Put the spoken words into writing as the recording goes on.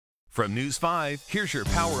From News 5, here's your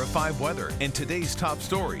Power of 5 weather and today's top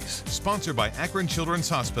stories. Sponsored by Akron Children's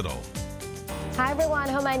Hospital. Hi everyone,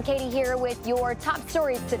 Homa and Katie here with your top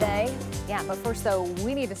stories today. Yeah, but first though,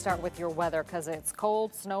 we need to start with your weather because it's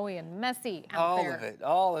cold, snowy, and messy out there.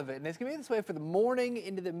 All of it. And it's going to be this way for the morning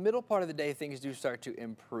into the middle part of the day. Things do start to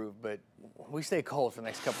improve, but we stay cold for the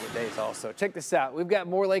next couple of days also. Check this out. We've got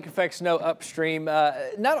more lake effect snow upstream.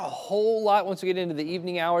 Not a whole lot once we get into the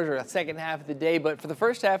evening hours or the second half of the day, but for the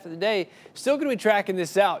first half of the day, still going to be tracking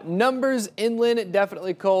this out. Numbers inland,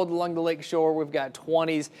 definitely cold along the lake shore. We've got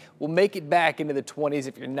 20s. We'll make it back into the 20s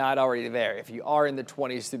if you're not already there. If you are in the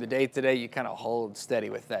 20s through the day today, you kind of hold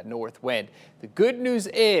steady with that north wind. The good news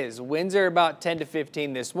is winds are about 10 to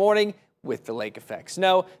 15 this morning with the lake effect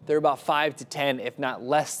snow. They're about 5 to 10, if not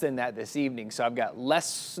less than that this evening. So I've got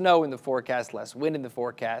less snow in the forecast, less wind in the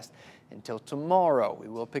forecast until tomorrow. We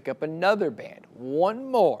will pick up another band,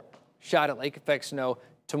 one more shot at lake effect snow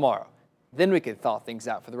tomorrow. Then we can thaw things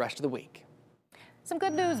out for the rest of the week. Some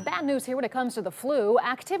good news, bad news here when it comes to the flu.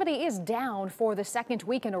 Activity is down for the second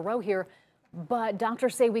week in a row here, but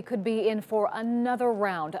doctors say we could be in for another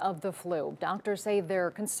round of the flu. Doctors say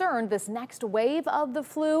they're concerned this next wave of the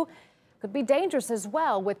flu could be dangerous as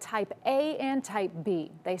well with type A and type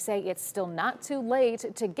B. They say it's still not too late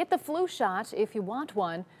to get the flu shot if you want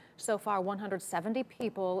one. So far, 170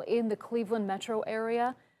 people in the Cleveland metro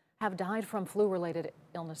area have died from flu-related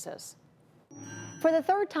illnesses. For the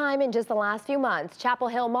third time in just the last few months, Chapel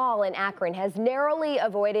Hill Mall in Akron has narrowly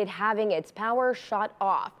avoided having its power shut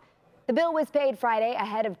off. The bill was paid Friday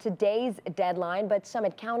ahead of today's deadline, but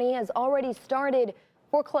Summit County has already started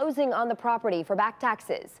foreclosing on the property for back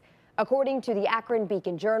taxes. According to the Akron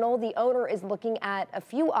Beacon Journal, the owner is looking at a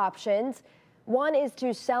few options. One is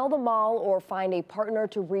to sell the mall or find a partner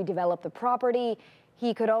to redevelop the property.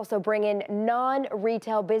 He could also bring in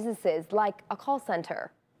non-retail businesses like a call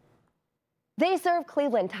center. They serve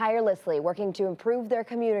Cleveland tirelessly, working to improve their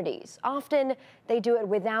communities. Often, they do it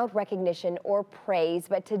without recognition or praise,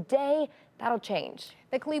 but today, that'll change.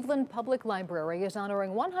 The Cleveland Public Library is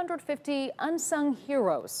honoring 150 unsung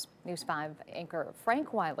heroes. News 5 anchor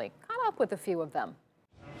Frank Wiley caught up with a few of them.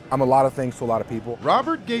 I'm a lot of things to a lot of people.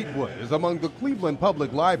 Robert Gatewood is among the Cleveland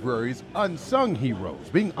Public Library's unsung heroes,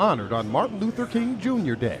 being honored on Martin Luther King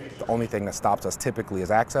Jr. Day. The only thing that stops us typically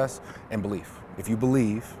is access and belief. If you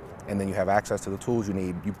believe, and then you have access to the tools you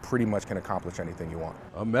need, you pretty much can accomplish anything you want.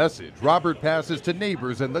 A message Robert passes to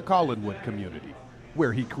neighbors in the Collinwood community,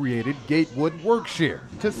 where he created Gatewood Workshare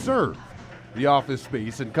to serve. The office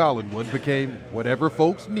space in Collinwood became whatever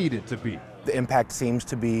folks needed to be. The impact seems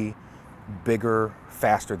to be bigger,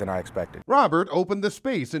 faster than I expected. Robert opened the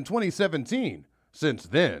space in 2017. Since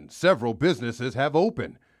then, several businesses have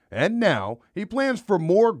opened, and now he plans for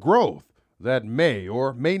more growth that may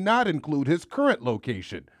or may not include his current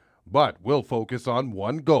location, but we'll focus on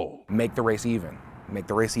one goal. Make the race even. Make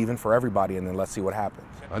the race even for everybody, and then let's see what happens.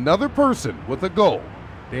 Another person with a goal,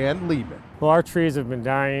 Dan Lehman. Well, our trees have been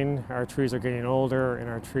dying, our trees are getting older, and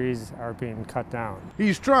our trees are being cut down.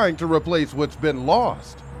 He's trying to replace what's been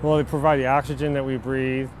lost. Well, they provide the oxygen that we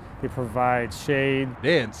breathe, they provide shade.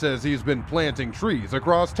 Dan says he's been planting trees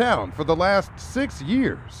across town for the last 6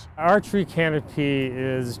 years. Our tree canopy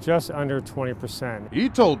is just under 20%. He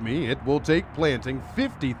told me it will take planting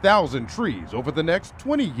 50,000 trees over the next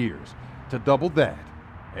 20 years to double that,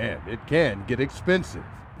 and it can get expensive.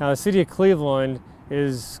 Now, the city of Cleveland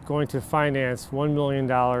is going to finance $1 million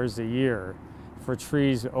a year for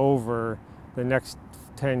trees over the next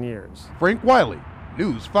 10 years. Frank Wiley,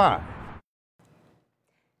 News 5.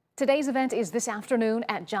 Today's event is this afternoon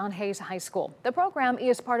at John Hayes High School. The program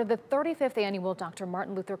is part of the 35th annual Dr.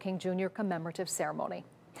 Martin Luther King Jr. commemorative ceremony.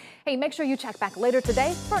 Hey, make sure you check back later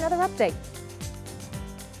today for another update.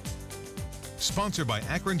 Sponsored by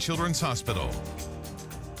Akron Children's Hospital.